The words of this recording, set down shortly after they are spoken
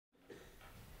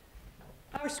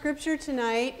Our scripture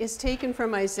tonight is taken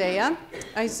from Isaiah.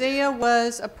 Isaiah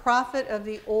was a prophet of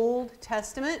the Old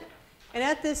Testament, and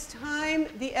at this time,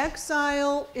 the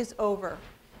exile is over.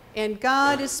 And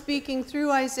God is speaking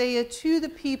through Isaiah to the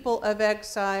people of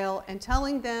exile and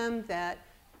telling them that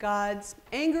God's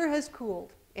anger has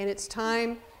cooled and it's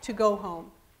time to go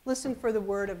home. Listen for the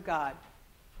word of God.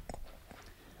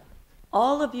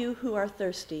 All of you who are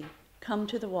thirsty, come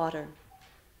to the water.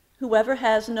 Whoever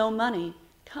has no money,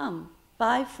 come,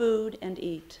 buy food and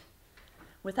eat.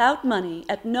 Without money,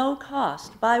 at no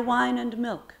cost, buy wine and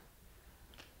milk.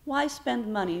 Why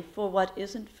spend money for what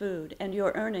isn't food and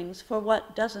your earnings for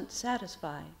what doesn't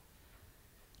satisfy?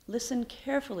 Listen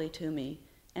carefully to me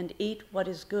and eat what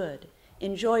is good.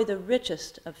 Enjoy the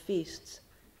richest of feasts.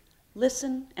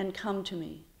 Listen and come to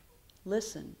me.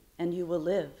 Listen and you will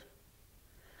live.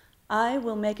 I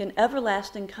will make an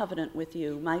everlasting covenant with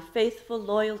you, my faithful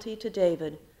loyalty to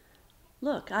David.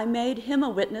 Look, I made him a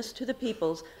witness to the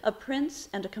peoples, a prince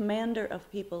and a commander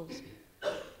of peoples.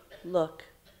 Look,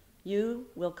 you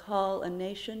will call a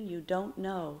nation you don't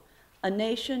know. A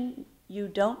nation you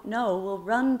don't know will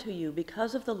run to you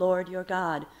because of the Lord your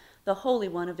God, the Holy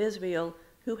One of Israel,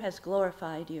 who has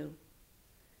glorified you.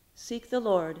 Seek the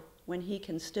Lord when he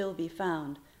can still be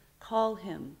found. Call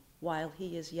him while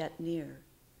he is yet near.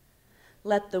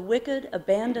 Let the wicked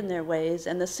abandon their ways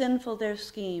and the sinful their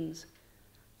schemes.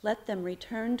 Let them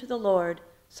return to the Lord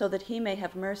so that he may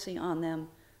have mercy on them,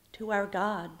 to our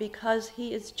God, because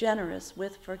he is generous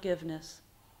with forgiveness.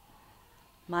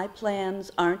 My plans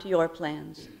aren't your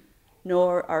plans,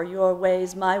 nor are your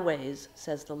ways my ways,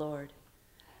 says the Lord.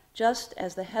 Just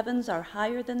as the heavens are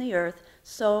higher than the earth,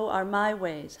 so are my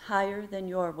ways higher than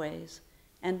your ways,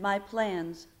 and my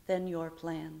plans than your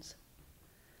plans.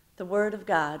 The word of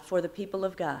God for the people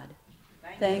of God.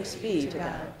 Thanks be to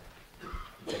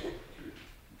God.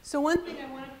 So one thing I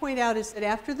want to point out is that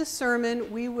after the sermon,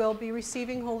 we will be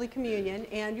receiving Holy Communion.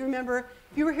 And you remember,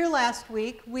 if you were here last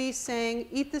week, we sang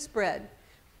Eat This Bread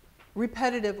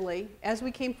repetitively as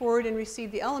we came forward and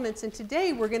received the elements. And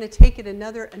today we're going to take it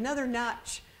another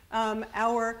notch.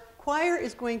 Our choir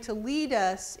is going to lead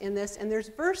us in this, and there's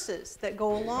verses that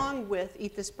go along with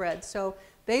Eat This Bread. So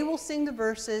they will sing the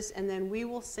verses, and then we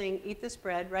will sing Eat This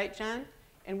Bread, right, John?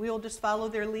 And we will just follow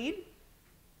their lead?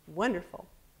 Wonderful.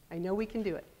 I know we can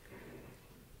do it.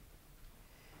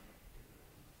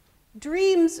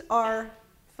 Dreams are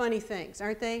funny things,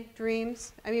 aren't they?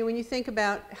 Dreams. I mean, when you think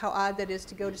about how odd that is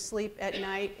to go to sleep at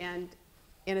night and,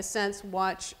 in a sense,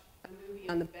 watch a movie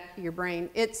on the back of your brain.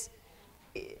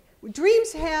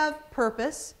 Dreams have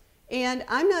purpose, and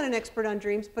I'm not an expert on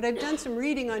dreams, but I've done some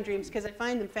reading on dreams because I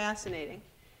find them fascinating.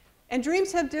 And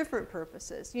dreams have different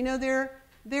purposes. You know,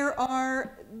 there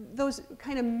are those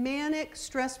kind of manic,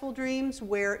 stressful dreams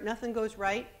where nothing goes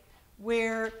right,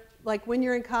 where, like when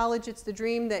you're in college, it's the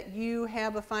dream that you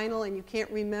have a final and you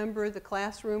can't remember the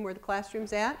classroom where the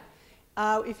classroom's at.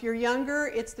 If you're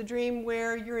younger, it's the dream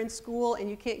where you're in school and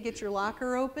you can't get your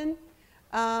locker open.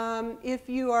 If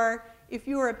you are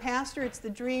a pastor, it's the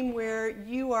dream where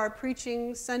you are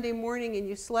preaching Sunday morning and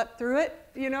you slept through it,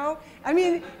 you know? I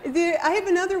mean, I have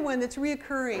another one that's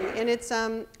reoccurring, and it's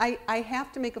I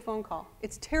have to make a phone call.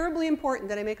 It's terribly important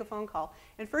that I make a phone call.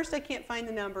 And first I can't find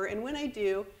the number, and when I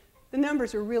do, the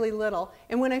numbers are really little.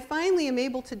 And when I finally am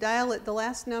able to dial it, the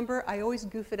last number, I always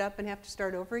goof it up and have to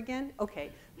start over again.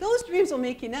 Okay, those dreams will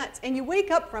make you nuts. And you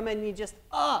wake up from it and you just,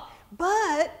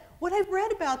 But what I've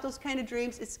read about those kind of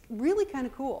dreams is really kind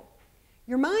of cool.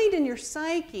 Your mind and your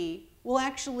psyche will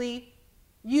actually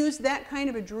use that kind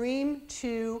of a dream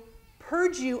to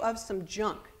purge you of some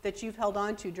junk that you've held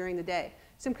on to during the day.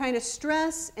 Some kind of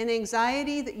stress and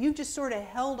anxiety that you've just sort of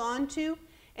held on to.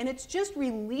 And it's just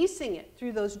releasing it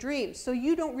through those dreams, so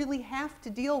you don't really have to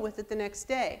deal with it the next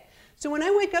day. So when I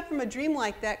wake up from a dream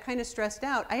like that, kind of stressed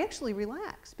out, I actually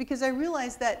relax because I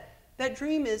realize that that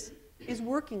dream is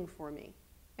working for me,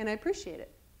 and I appreciate it.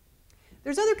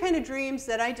 There's other kind of dreams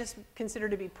that I just consider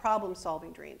to be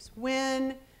problem-solving dreams.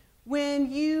 When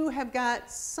you have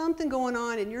got something going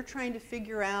on and you're trying to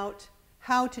figure out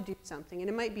how to do something, and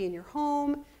it might be in your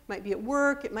home, it might be at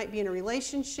work, it might be in a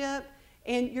relationship,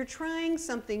 and you're trying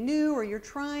something new, or you're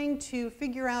trying to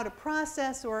figure out a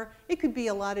process, or it could be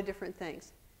a lot of different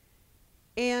things.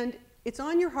 And it's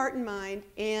on your heart and mind,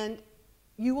 and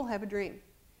you will have a dream.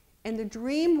 And the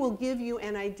dream will give you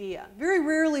an idea. Very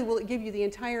rarely will it give you the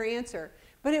entire answer,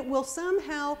 but it will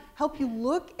somehow help you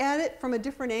look at it from a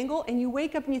different angle, and you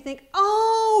wake up and you think,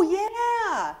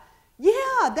 oh,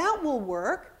 yeah, that will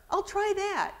work. I'll try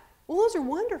that. Well, those are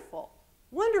wonderful,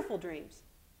 wonderful dreams.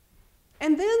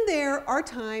 And then there are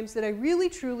times that I really,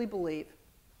 truly believe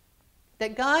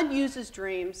that God uses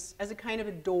dreams as a kind of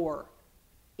a door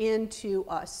into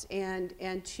us and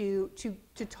to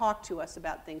talk to us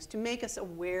about things, to make us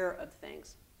aware of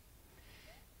things.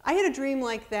 I had a dream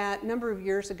like that a number of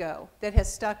years ago that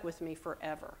has stuck with me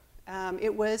forever.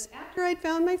 It was after I'd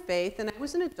found my faith, and I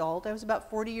was an adult. I was about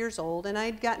 40 years old, and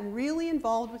I'd gotten really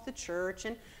involved with the church,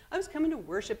 and I was coming to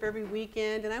worship every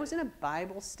weekend, and I was in a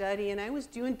Bible study, and I was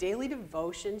doing daily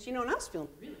devotions, you know, and I was feeling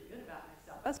really good about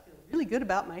myself. I was feeling really good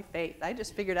about my faith. I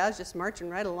just figured I was just marching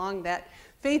right along that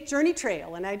faith journey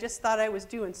trail, and I just thought I was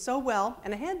doing so well,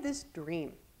 and I had this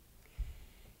dream.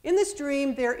 In this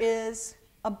dream, there is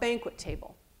a banquet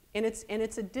table, and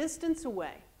it's a distance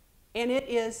away, and it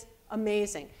is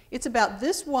amazing. It's about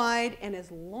this wide and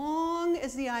as long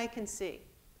as the eye can see.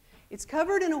 It's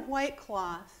covered in a white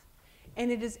cloth, and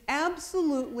it is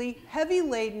absolutely heavy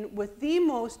laden with the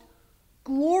most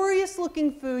glorious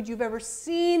looking food you've ever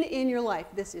seen in your life.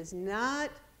 This is not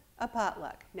a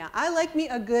potluck. Now, I like me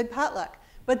a good potluck,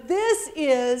 but this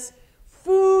is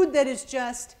food that is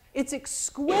just, it's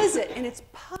exquisite, and it's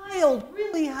piled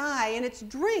really high, and it's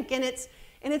drink, and it's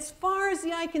as far as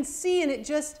the eye can see, and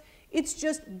it's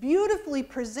just beautifully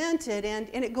presented, and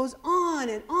it goes on,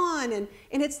 and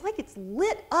it's like it's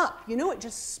lit up, you know, it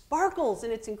just sparkles,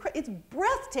 and it's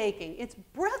breathtaking, it's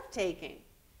breathtaking.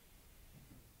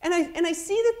 And I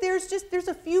see that there's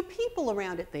a few people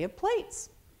around it. They have plates.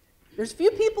 There's a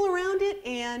few people around it,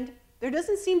 and there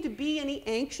doesn't seem to be any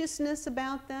anxiousness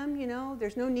about them, you know.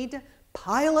 There's no need to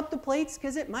pile up the plates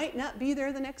because it might not be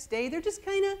there the next day. They're just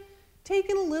kind of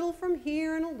taking a little from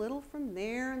here and a little from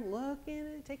there and looking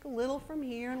and take a little from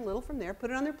here and a little from there, put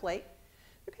it on their plate.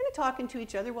 They're kind of talking to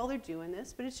each other while they're doing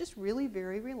this, but it's just really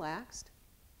very relaxed.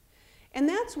 And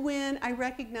that's when I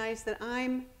recognize that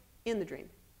I'm in the dream,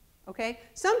 okay?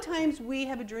 Sometimes we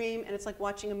have a dream and it's like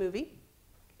watching a movie,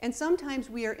 and sometimes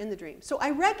we are in the dream. So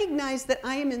I recognize that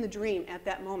I am in the dream at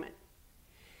that moment.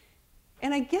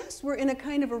 And I guess we're in a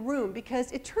kind of a room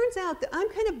because it turns out that I'm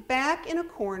kind of back in a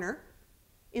corner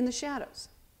in the shadows,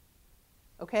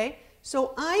 okay?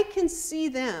 So I can see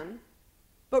them,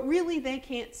 but really they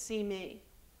can't see me.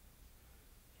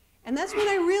 And that's when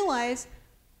I realize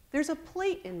there's a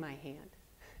plate in my hand.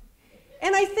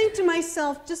 And I think to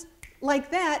myself, just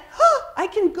like that, oh, I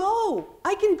can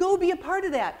go be a part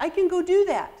of that. I can go do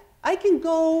that. I can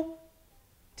go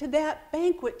to that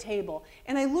banquet table.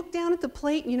 And I look down at the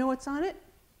plate, and you know what's on it?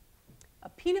 A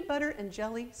peanut butter and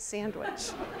jelly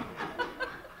sandwich.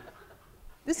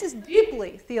 This is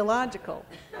deeply theological.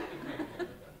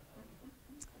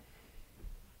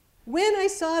 When I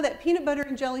saw that peanut butter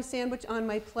and jelly sandwich on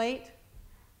my plate,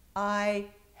 I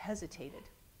hesitated.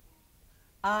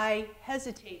 I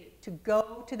hesitated to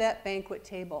go to that banquet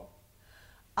table.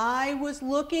 I was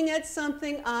looking at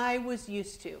something I was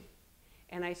used to,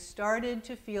 and I started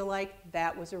to feel like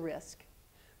that was a risk.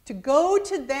 To go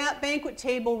to that banquet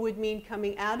table would mean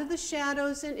coming out of the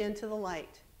shadows and into the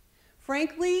light.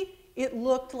 Frankly, it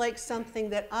looked like something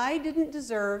that I didn't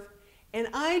deserve, and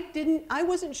I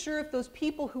wasn't sure if those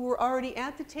people who were already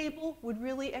at the table would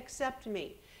really accept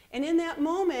me. And in that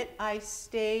moment, I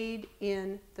stayed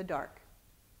in the dark.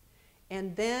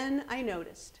 And then I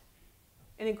noticed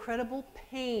an incredible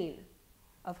pain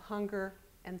of hunger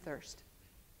and thirst.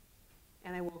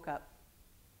 And I woke up.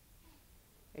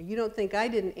 And you don't think I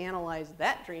didn't analyze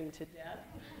that dream to death.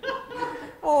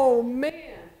 Oh,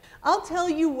 man. I'll tell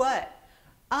you what.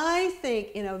 I think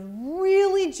in a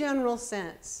really general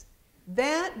sense,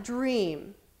 that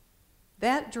dream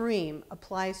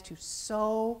applies to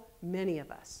so many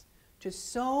of us, to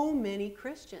so many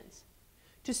Christians,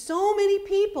 to so many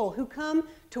people who come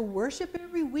to worship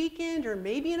every weekend, or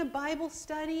maybe in a Bible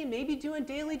study, and maybe doing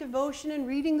daily devotion and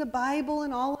reading the Bible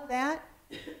and all of that.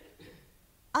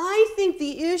 I think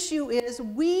the issue is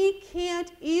we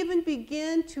can't even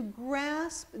begin to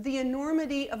grasp the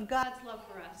enormity of God's love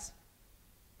for us.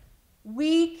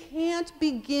 We can't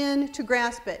begin to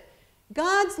grasp it.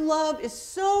 God's love is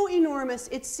so enormous,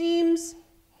 it seems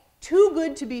too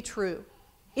good to be true.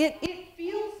 It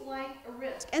feels like a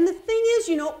risk. And the thing is,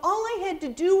 you know, all I had to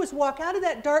do was walk out of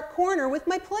that dark corner with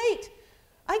my plate.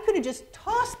 I could have just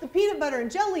tossed the peanut butter and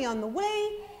jelly on the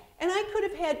way, and I could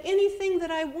have had anything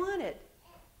that I wanted.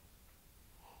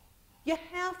 You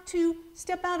have to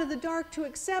step out of the dark to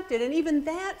accept it, and even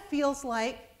that feels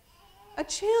like a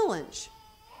challenge.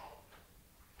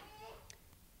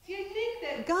 See, I think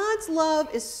that God's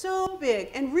love is so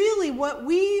big, and really what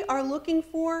we are looking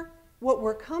for, what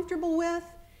we're comfortable with,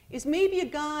 is maybe a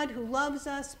God who loves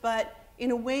us, but in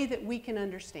a way that we can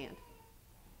understand.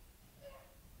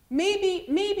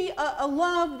 Maybe a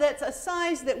love that's a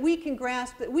size that we can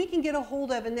grasp, that we can get a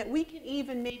hold of, and that we can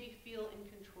even maybe feel in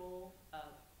control of.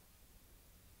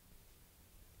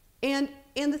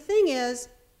 the thing is,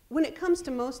 when it comes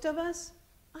to most of us,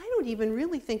 I don't even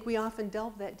really think we often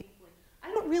delve that deeply.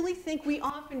 I don't really think we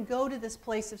often go to this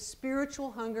place of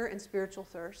spiritual hunger and spiritual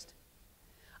thirst.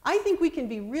 I think we can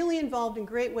be really involved in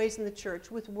great ways in the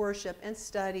church with worship and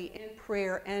study and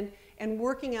prayer and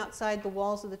working outside the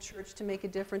walls of the church to make a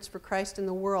difference for Christ in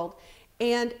the world,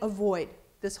 and avoid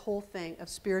this whole thing of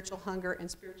spiritual hunger and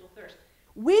spiritual thirst.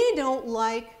 We don't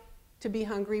like to be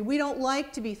hungry. We don't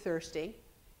like to be thirsty.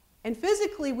 And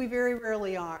physically, we very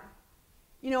rarely are.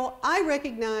 You know, I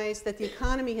recognize that the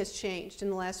economy has changed in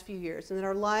the last few years and that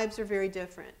our lives are very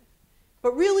different.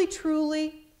 But really,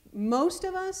 truly, most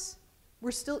of us,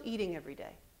 we're still eating every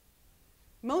day.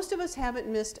 Most of us haven't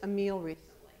missed a meal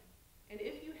recently. And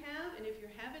if you have, and if you're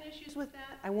having issues with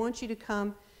that, I want you to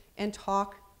come and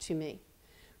talk to me.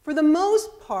 For the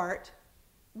most part,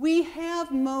 we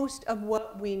have most of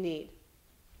what we need.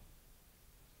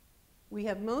 We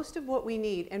have most of what we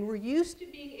need, and we're used to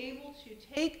being able to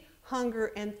take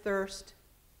hunger and thirst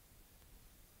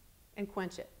and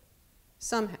quench it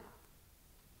somehow.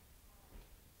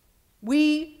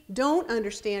 We don't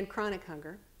understand chronic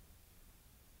hunger,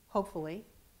 hopefully.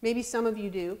 Maybe some of you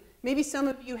do. Maybe some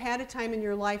of you had a time in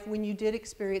your life when you did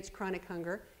experience chronic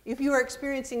hunger. If you are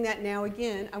experiencing that now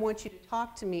again, I want you to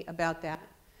talk to me about that.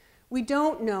 We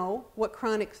don't know what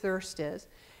chronic thirst is.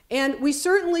 And we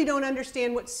certainly don't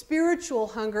understand what spiritual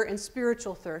hunger and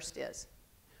spiritual thirst is.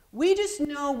 We just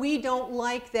know we don't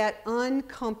like that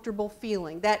uncomfortable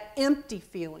feeling, that empty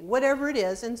feeling, whatever it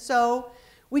is. And so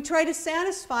we try to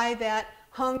satisfy that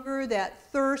hunger, that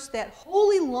thirst, that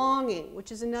holy longing,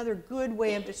 which is another good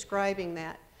way of describing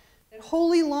that. That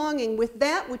holy longing with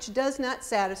that which does not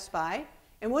satisfy.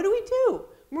 And what do?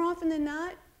 More often than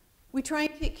not, we try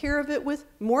and take care of it with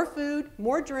more food,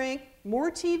 more drink, more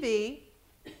TV,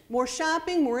 more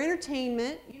shopping, more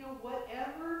entertainment, you know,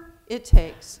 whatever it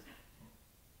takes.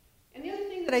 And the other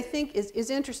thing that I think is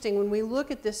interesting when we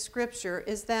look at this scripture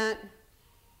is that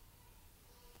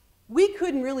we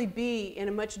couldn't really be in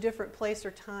a much different place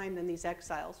or time than these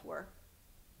exiles were.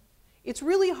 It's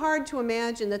really hard to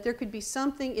imagine that there could be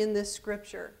something in this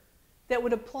scripture that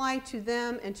would apply to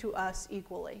them and to us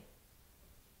equally.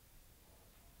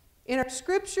 In our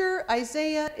scripture,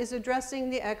 Isaiah is addressing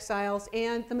the exiles,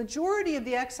 and the majority of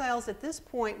the exiles at this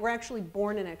point were actually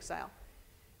born in exile.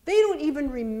 They don't even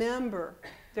remember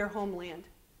their homeland.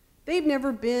 They've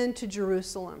never been to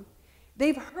Jerusalem.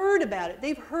 They've heard about it.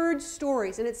 They've heard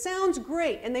stories, and it sounds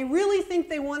great, and they really think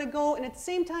they want to go, and at the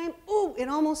same time, ooh, it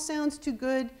almost sounds too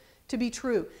good to be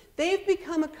true. They've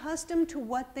become accustomed to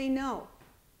what they know,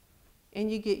 and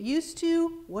you get used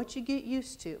to what you get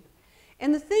used to.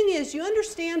 And the thing is, you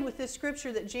understand with this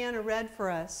scripture that Jana read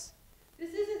for us,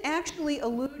 this isn't actually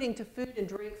alluding to food and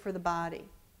drink for the body.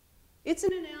 It's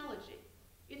an analogy.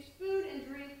 It's food and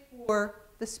drink for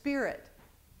the spirit.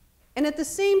 And at the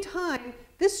same time,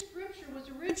 this scripture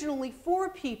was originally for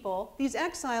people, these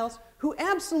exiles, who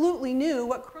absolutely knew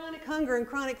what chronic hunger and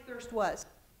chronic thirst was.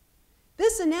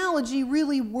 This analogy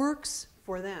really works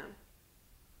for them.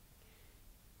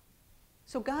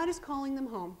 So God is calling them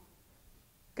home.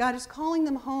 God is calling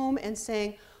them home and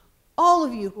saying, all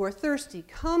of you who are thirsty,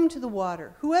 come to the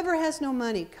water. Whoever has no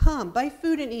money, come, buy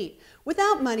food and eat.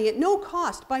 Without money, at no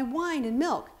cost, buy wine and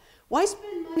milk. Why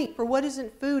spend money for what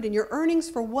isn't food and your earnings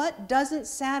for what doesn't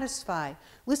satisfy?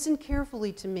 Listen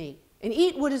carefully to me and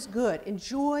eat what is good.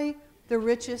 Enjoy the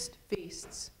richest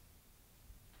feasts.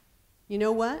 You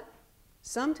know what?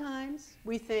 Sometimes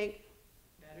we think,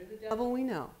 better the devil we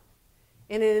know.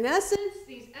 And in essence,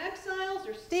 these exiles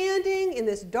are standing in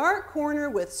this dark corner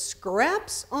with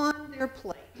scraps on their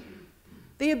plate.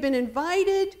 They have been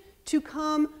invited to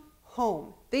come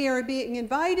home. They are being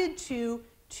invited to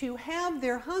have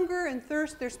their hunger and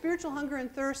thirst, their spiritual hunger and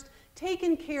thirst,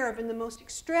 taken care of in the most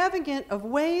extravagant of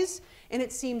ways, and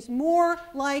it seems more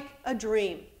like a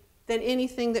dream than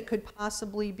anything that could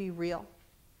possibly be real.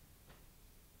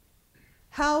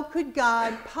 How could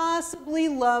God possibly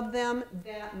love them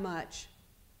that much?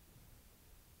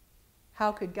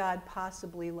 How could God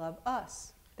possibly love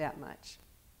us that much?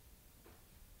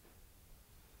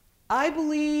 I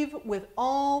believe with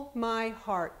all my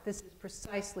heart this is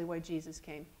precisely why Jesus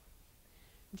came.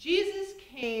 Jesus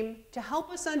came to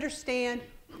help us understand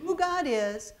who God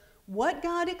is, what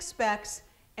God expects,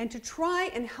 and to try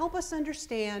and help us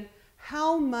understand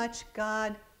how much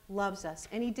God loves us.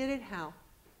 And he did it how?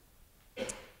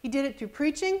 He did it through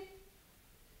preaching.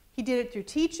 He did it through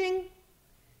teaching.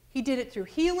 He did it through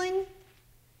healing.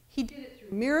 He did it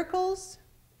through miracles.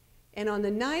 And on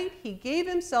the night he gave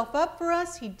himself up for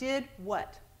us, he did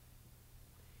what?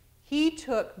 He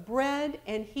took bread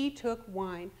and he took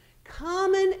wine.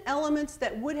 common elements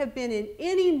that would have been in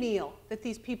any meal that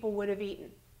these people would have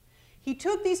eaten. He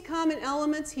took these common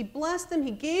elements, he blessed them,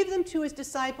 he gave them to his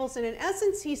disciples, and in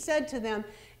essence he said to them,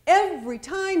 every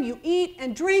time you eat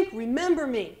and drink, remember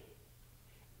me.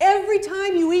 Every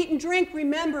time you eat and drink,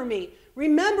 remember me.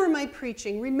 Remember my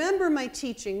preaching, remember my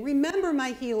teaching, remember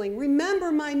my healing, remember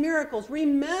my miracles,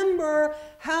 remember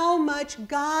how much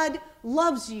God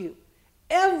loves you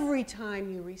every time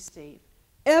you receive,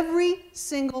 every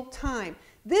single time.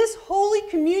 This Holy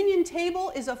Communion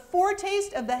table is a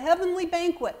foretaste of the heavenly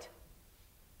banquet.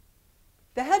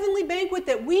 The heavenly banquet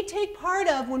that we take part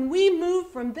of when we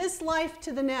move from this life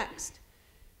to the next.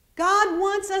 God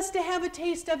wants us to have a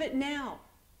taste of it now.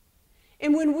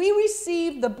 And when we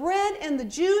receive the bread and the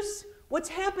juice, what's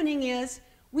happening is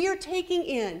we are taking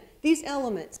in these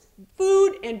elements,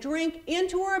 food and drink,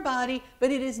 into our body,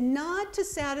 but it is not to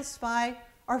satisfy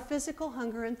our physical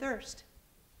hunger and thirst.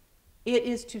 It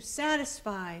is to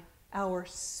satisfy our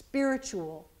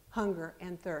spiritual hunger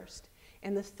and thirst.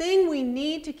 And the thing we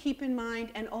need to keep in mind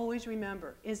and always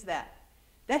remember is that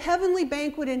heavenly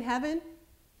banquet in heaven,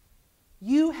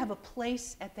 you have a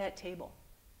place at that table.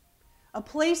 A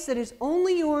place that is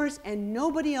only yours and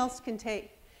nobody else can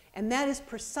take. And that is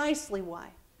precisely why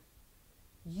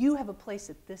you have a place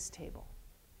at this table,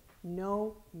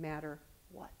 no matter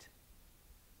what.